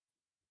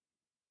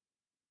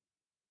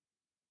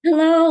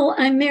Hello,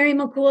 I'm Mary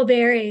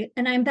McCoolberry,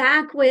 and I'm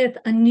back with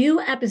a new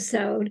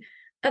episode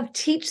of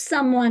Teach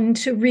Someone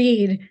to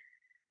Read.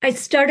 I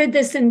started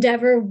this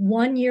endeavor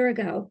 1 year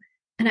ago,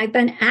 and I've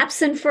been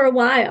absent for a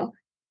while,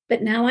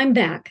 but now I'm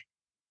back.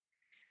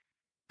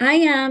 I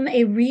am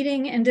a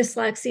reading and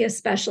dyslexia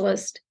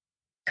specialist.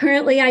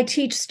 Currently, I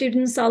teach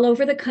students all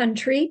over the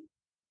country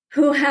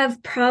who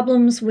have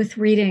problems with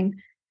reading.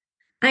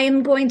 I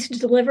am going to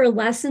deliver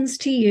lessons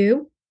to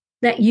you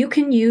that you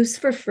can use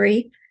for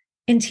free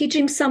in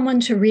teaching someone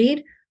to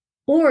read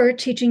or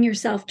teaching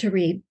yourself to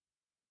read.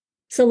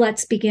 So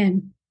let's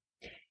begin.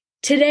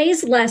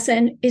 Today's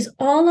lesson is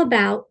all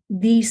about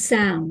these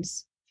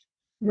sounds.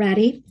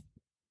 Ready?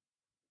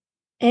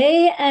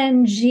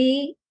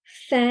 A-N-G,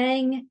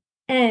 fang,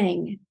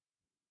 ang.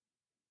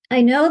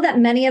 I know that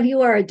many of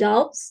you are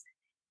adults,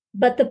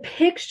 but the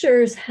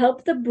pictures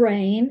help the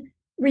brain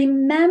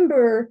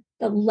remember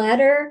the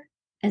letter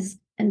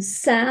and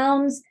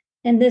sounds,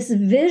 and this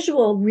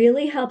visual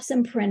really helps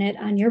imprint it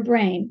on your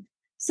brain.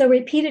 So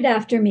repeat it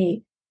after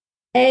me.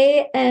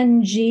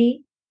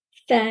 A-N-G,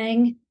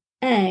 fang,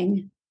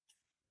 ang.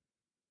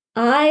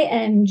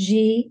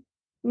 I-N-G,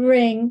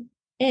 ring,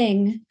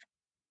 ing.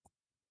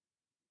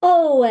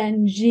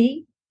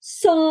 O-N-G,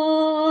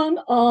 song,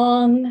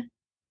 ong.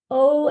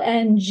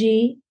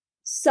 O-N-G,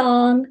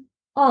 song,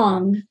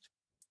 ong.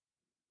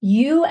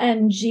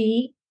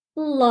 U-N-G,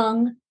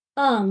 lung,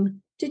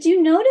 ung. Did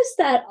you notice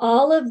that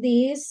all of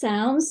these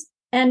sounds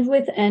end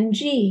with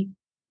N-G?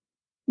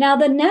 Now,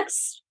 the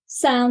next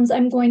sounds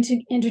I'm going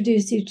to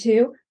introduce you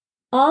to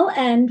all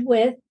end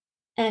with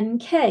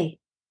N-K.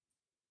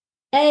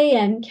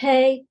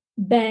 A-N-K,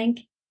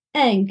 bank,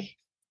 ank.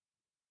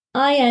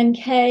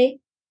 I-N-K,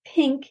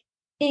 pink,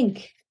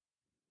 ink.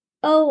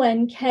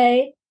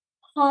 O-N-K,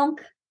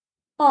 honk,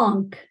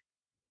 onk.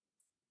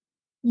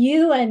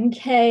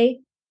 U-N-K,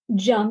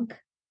 junk,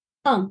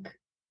 unk.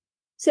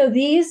 So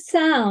these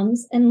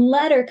sounds and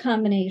letter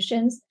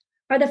combinations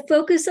are the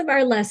focus of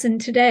our lesson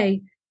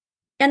today.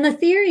 And the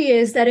theory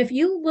is that if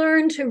you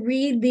learn to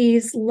read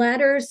these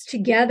letters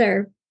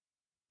together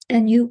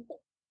and you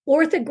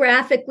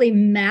orthographically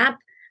map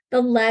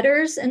the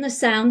letters and the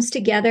sounds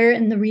together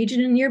in the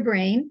region in your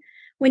brain,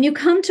 when you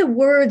come to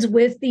words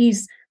with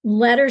these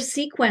letter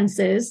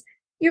sequences,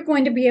 you're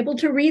going to be able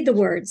to read the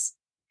words.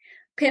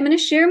 Okay, I'm going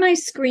to share my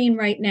screen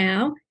right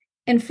now.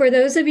 And for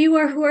those of you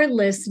who are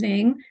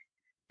listening,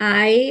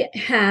 I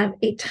have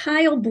a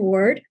tile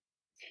board,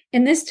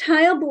 and this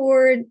tile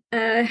board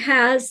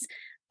has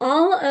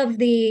all of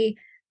the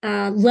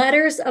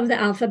letters of the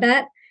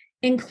alphabet,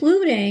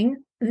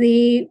 including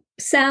the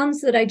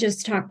sounds that I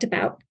just talked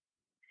about.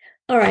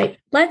 All right,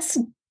 let's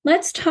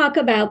talk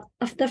about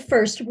the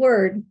first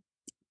word.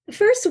 The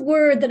first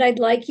word that I'd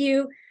like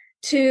you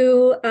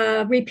to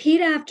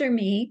repeat after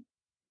me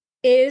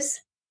is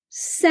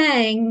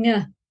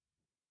sang.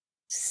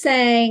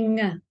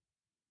 Sang.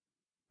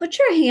 Put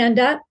your hand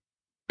up,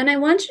 and I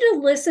want you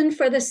to listen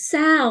for the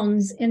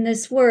sounds in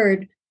this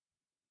word.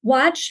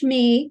 Watch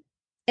me,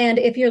 and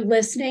if you're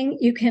listening,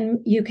 you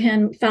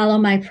can follow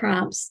my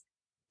prompts.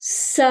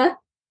 S,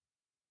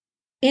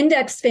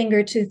 index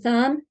finger to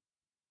thumb,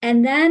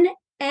 and then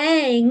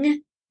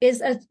ang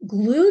is a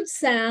glued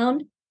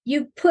sound.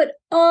 You put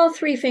all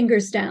three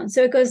fingers down.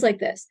 So it goes like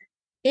this.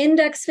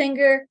 Index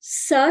finger,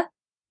 s,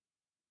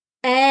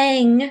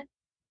 ang,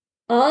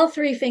 all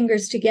three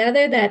fingers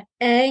together. That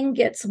ang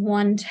gets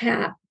one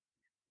tap.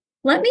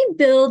 Let me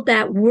build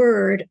that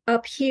word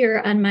up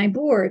here on my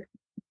board.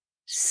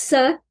 S,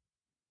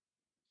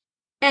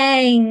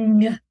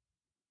 ang.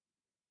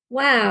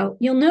 Wow,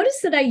 you'll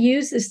notice that I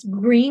use this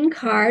green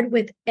card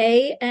with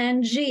A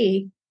and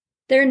G.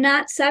 They're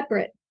not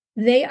separate.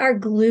 They are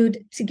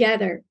glued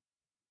together.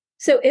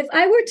 So if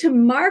I were to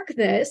mark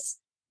this,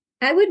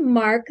 I would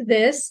mark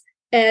this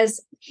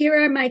as,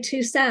 here are my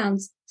two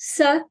sounds,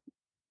 S,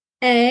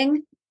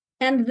 ang,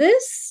 and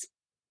this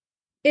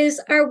is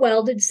our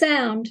welded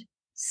sound,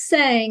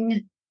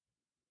 sang.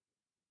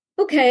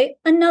 Okay,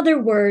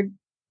 another word.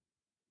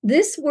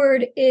 This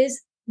word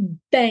is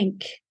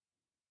bank.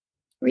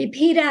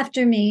 Repeat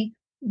after me,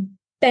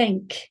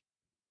 bank.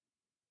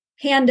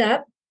 Hand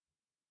up,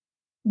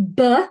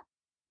 B,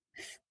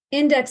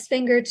 index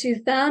finger to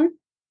thumb,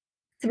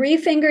 three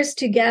fingers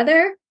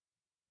together,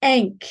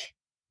 ank,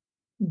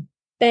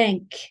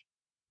 bank.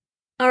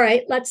 All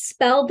right, let's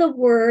spell the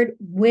word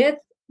with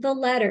the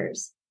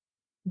letters,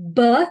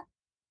 B,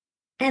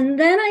 and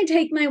then I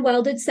take my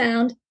welded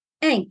sound,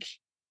 ank,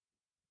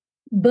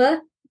 B,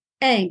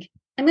 ank.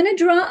 I'm going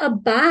to draw a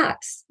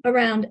box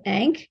around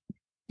ank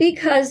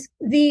because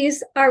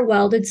these are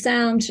welded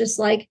sounds, just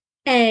like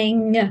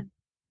ang.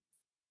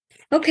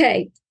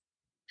 Okay,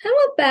 how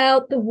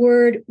about the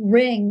word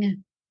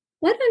ring?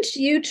 Why don't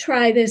you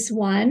try this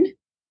one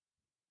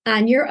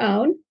on your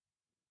own?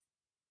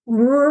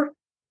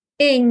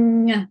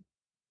 Ring.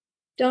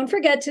 Don't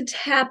forget to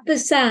tap the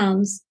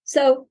sounds.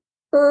 So,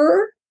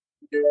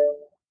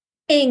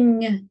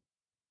 ing,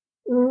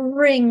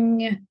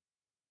 ring.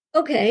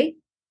 Okay,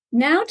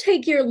 now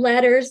take your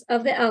letters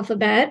of the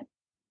alphabet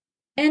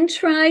and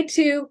try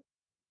to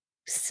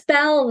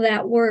Spell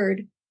that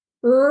word.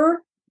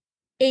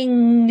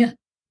 Ring.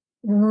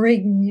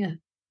 Ring.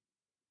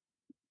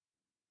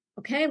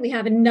 Okay, we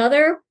have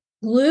another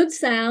glued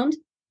sound.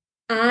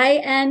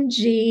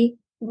 I-N-G,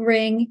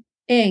 ring,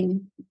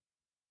 ing.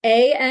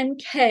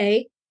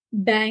 A-N-K,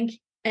 bank,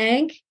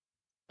 ank.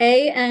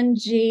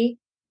 A-N-G,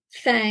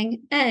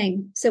 fang,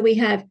 ang. So we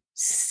have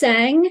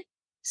sang,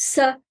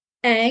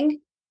 ang,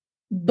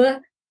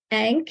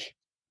 ank,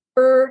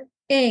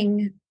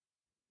 ing.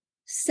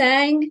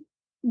 Sang,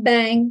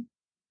 bang,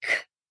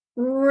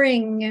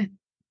 ring.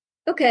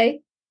 Okay,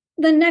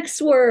 the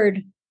next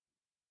word,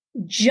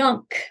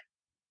 junk.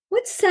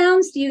 What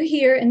sounds do you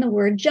hear in the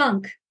word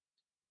junk?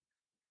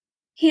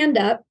 Hand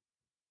up,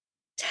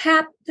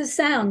 tap the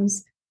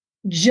sounds.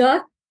 J,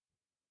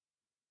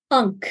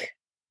 unk,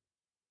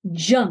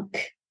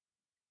 junk.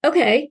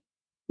 Okay,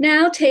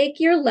 now take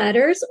your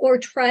letters or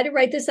try to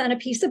write this on a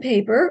piece of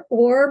paper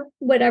or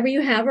whatever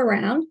you have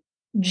around.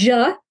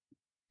 J,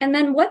 and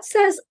then what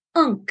says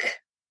unk?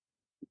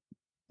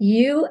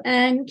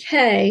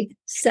 U-N-K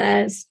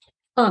says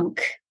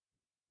unk.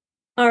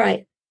 All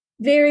right,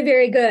 very,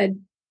 very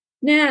good.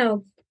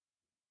 Now,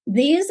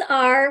 these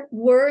are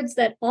words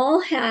that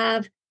all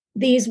have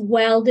these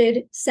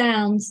welded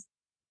sounds.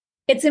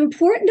 It's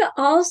important to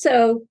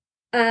also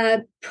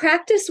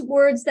practice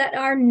words that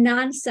are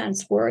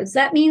nonsense words.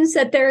 That means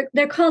that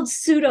they're called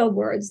pseudo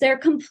words. They're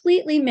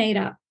completely made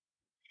up.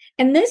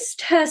 And this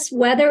tests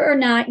whether or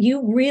not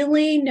you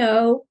really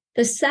know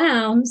the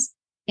sounds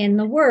in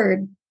the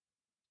word.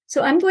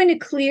 So I'm going to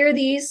clear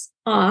these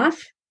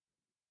off,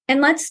 and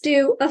let's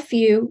do a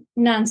few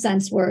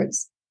nonsense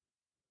words.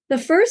 The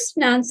first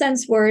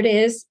nonsense word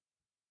is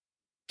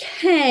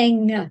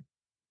kang.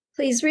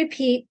 Please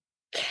repeat,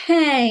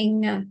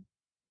 kang.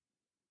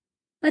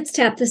 Let's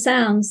tap the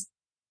sounds.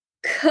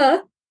 K,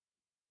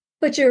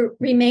 put your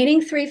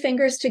remaining 3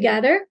 fingers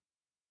together.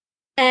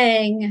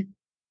 Ang,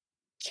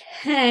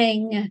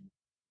 kang.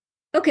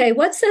 Okay,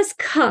 what says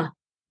ka?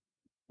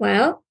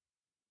 Well,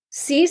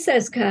 C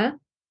says ka,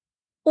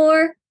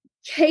 or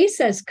K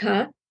says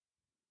ka,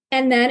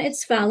 and then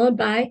it's followed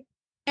by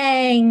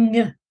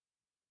ang,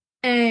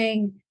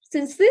 ang.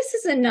 Since this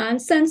is a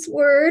nonsense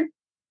word,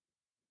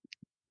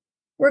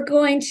 we're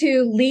going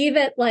to leave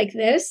it like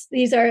this.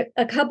 These are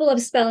a couple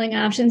of spelling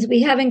options.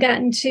 We haven't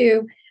gotten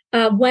to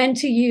when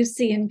to use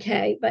C and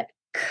K, but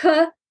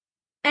k,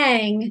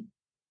 ang,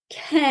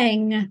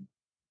 kang.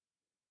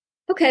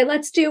 Okay,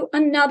 let's do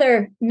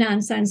another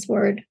nonsense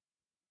word.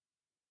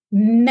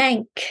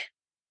 Mank.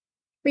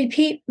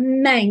 Repeat,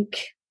 mank.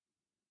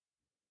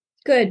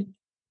 Good.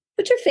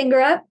 Put your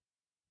finger up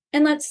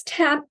and let's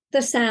tap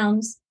the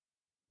sounds.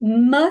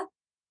 M,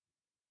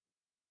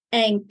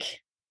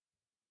 ank,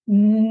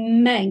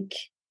 mank.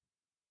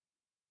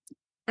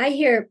 I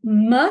hear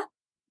m,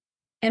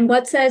 and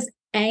what says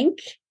ank?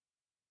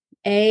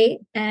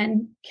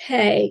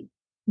 A-N-K,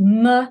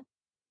 m,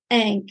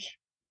 ank.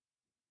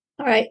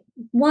 All right,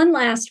 one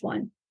last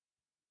one.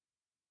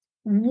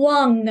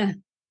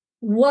 Wung,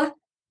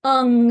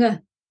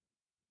 w-ung.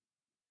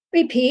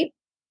 Repeat.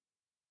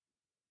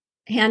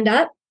 Hand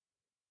up.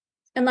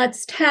 And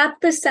let's tap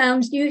the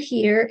sounds you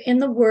hear in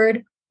the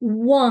word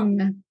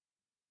wung.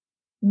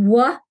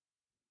 W,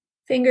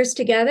 fingers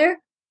together,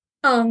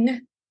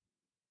 ung,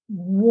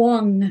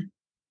 wung.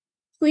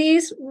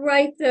 Please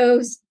write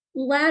those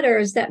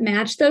letters that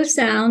match those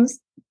sounds.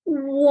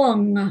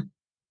 Wung,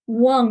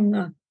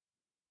 wung.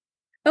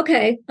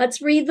 Okay,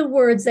 let's read the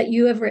words that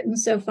you have written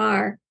so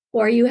far,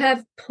 or you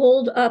have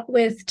pulled up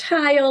with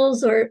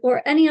tiles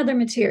or any other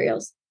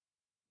materials.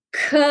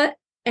 K,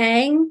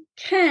 ang,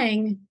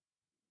 kang,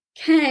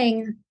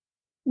 kang,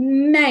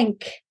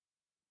 mank,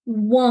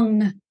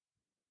 wung.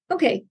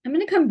 Okay, I'm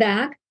going to come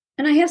back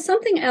and I have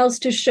something else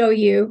to show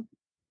you.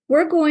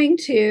 We're going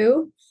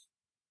to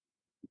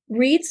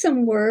read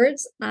some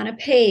words on a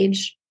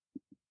page.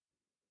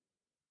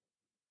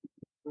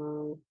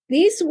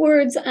 These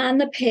words on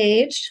the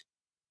page.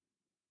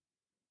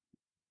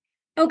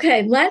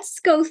 Okay, let's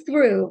go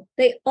through.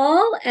 They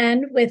all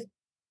end with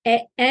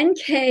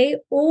NK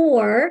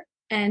or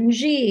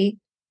NG.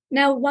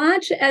 Now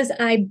watch as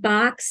I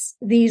box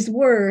these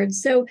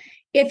words. So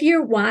if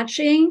you're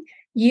watching,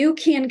 you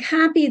can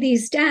copy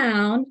these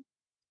down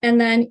and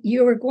then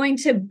you're going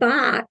to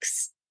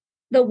box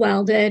the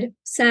welded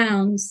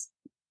sounds.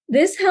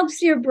 This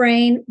helps your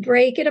brain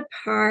break it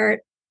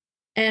apart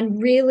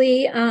and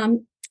really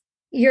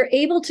you're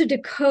able to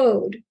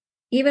decode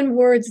even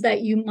words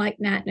that you might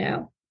not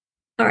know.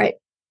 All right,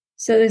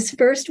 so this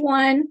first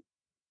one,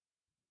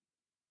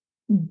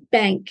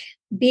 bank,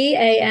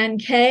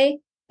 B-A-N-K,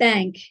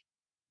 bank.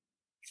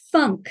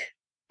 Funk,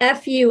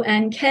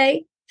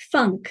 F-U-N-K,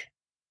 funk.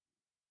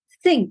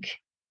 Think,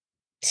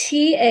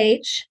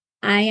 T-H-I-N-K,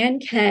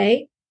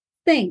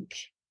 think.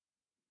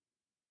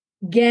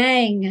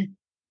 Gang,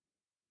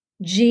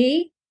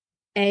 G-A-N-G,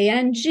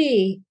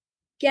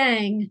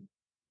 gang.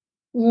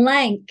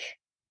 Lank,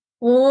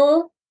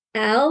 L-L-A-N-K,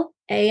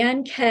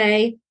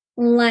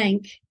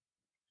 lank.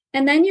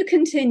 And then you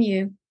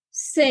continue.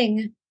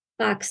 Sing,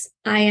 box,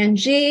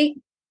 I-N-G.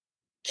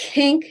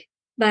 Kink,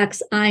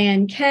 box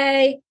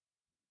INK,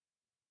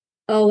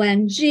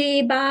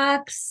 ONG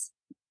box,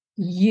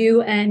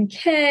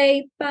 UNK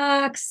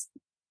box,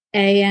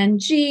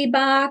 ANG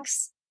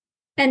box.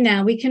 And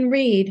now we can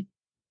read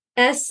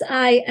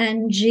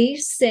SING,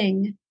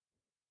 sing,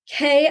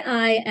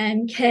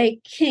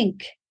 KINK,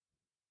 kink,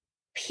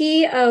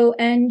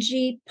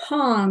 PONG,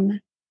 pong,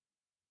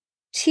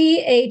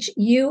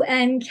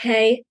 THUNK,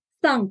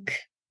 thunk,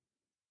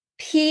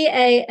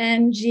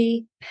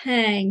 PANG,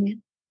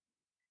 pang.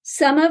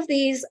 Some of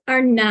these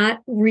are not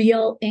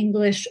real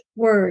English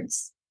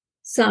words.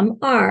 Some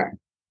are.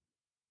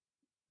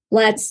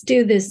 Let's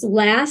do this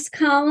last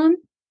column,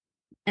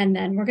 and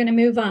then we're going to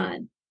move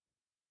on.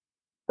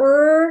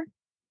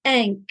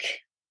 Ank,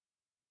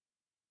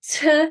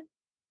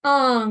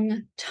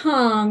 ong,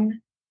 tong,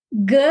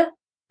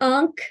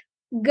 unk,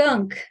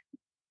 gunk,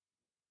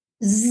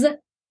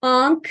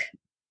 onk,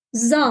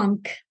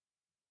 zonk,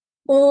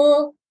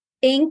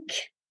 ink,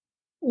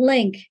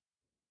 link.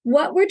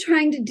 What we're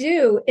trying to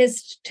do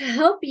is to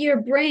help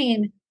your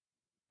brain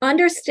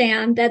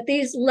understand that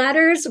these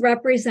letters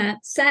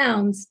represent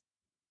sounds,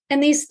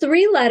 and these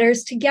three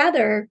letters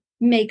together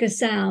make a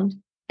sound.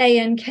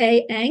 ANK,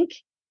 ank,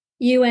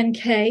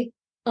 UNK,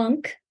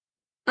 unk,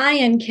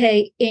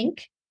 INK,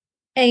 ink,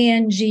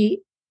 ANG,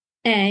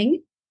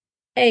 ang,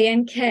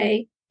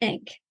 ANK,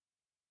 ink.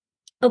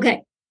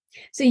 Okay,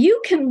 so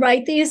you can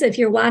write these if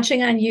you're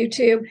watching on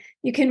YouTube.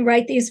 You can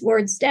write these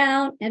words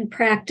down and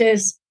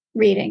practice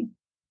reading.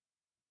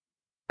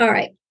 All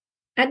right,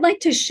 I'd like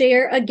to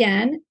share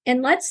again,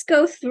 and let's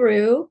go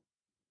through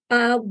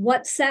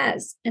what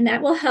says, and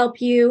that will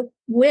help you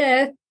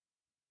with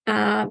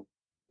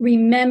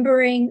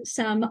remembering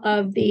some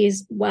of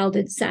these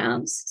welded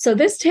sounds. So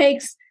this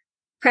takes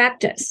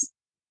practice.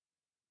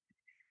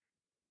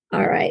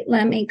 All right,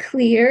 let me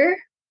clear.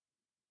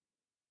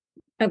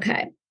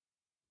 Okay.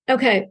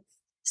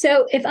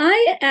 So if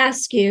I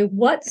ask you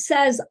what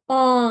says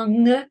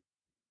ong,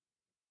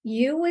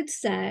 you would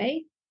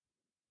say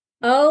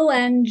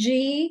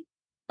ONG,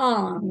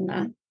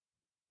 ong.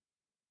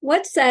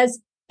 What says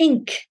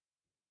ink?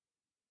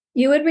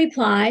 You would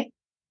reply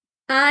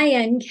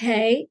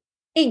INK,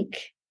 ink.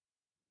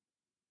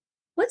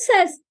 What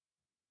says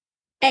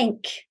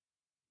ank?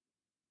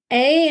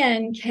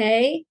 ANK,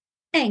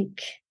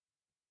 ank.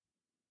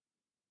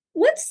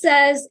 What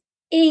says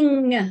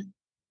ing?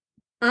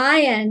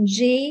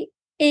 ING,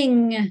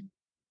 ing.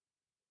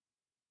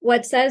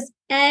 What says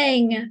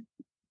ang?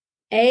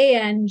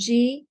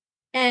 ANG,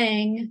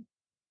 ang.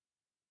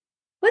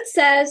 What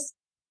says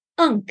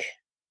unk?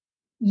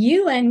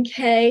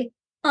 UNK,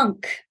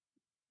 unk.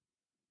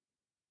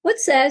 What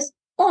says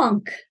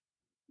onk?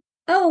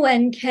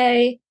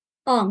 ONK,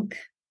 onk.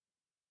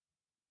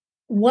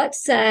 What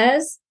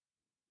says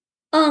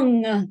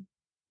ung?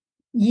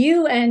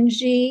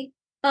 UNG,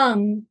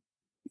 ung.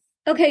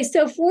 Okay,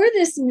 so for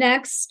this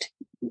next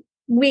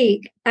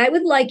week, I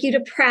would like you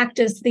to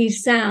practice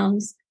these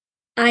sounds.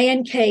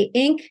 INK,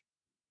 ink,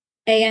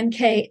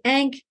 ANK,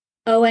 ank,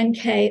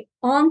 ONK,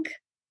 onk,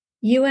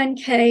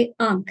 UNK,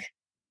 unk.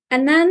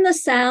 And then the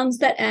sounds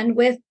that end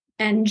with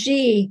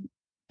NG,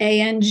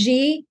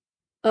 ANG,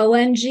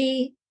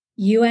 ONG,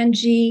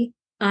 UNG,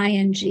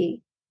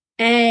 ING.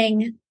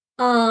 Ang,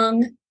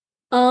 ong,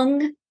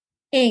 ung,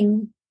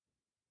 ing.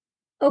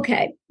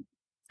 Okay,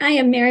 I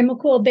am Mary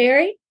McCool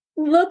Berry.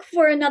 Look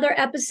for another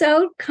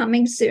episode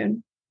coming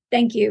soon.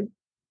 Thank you.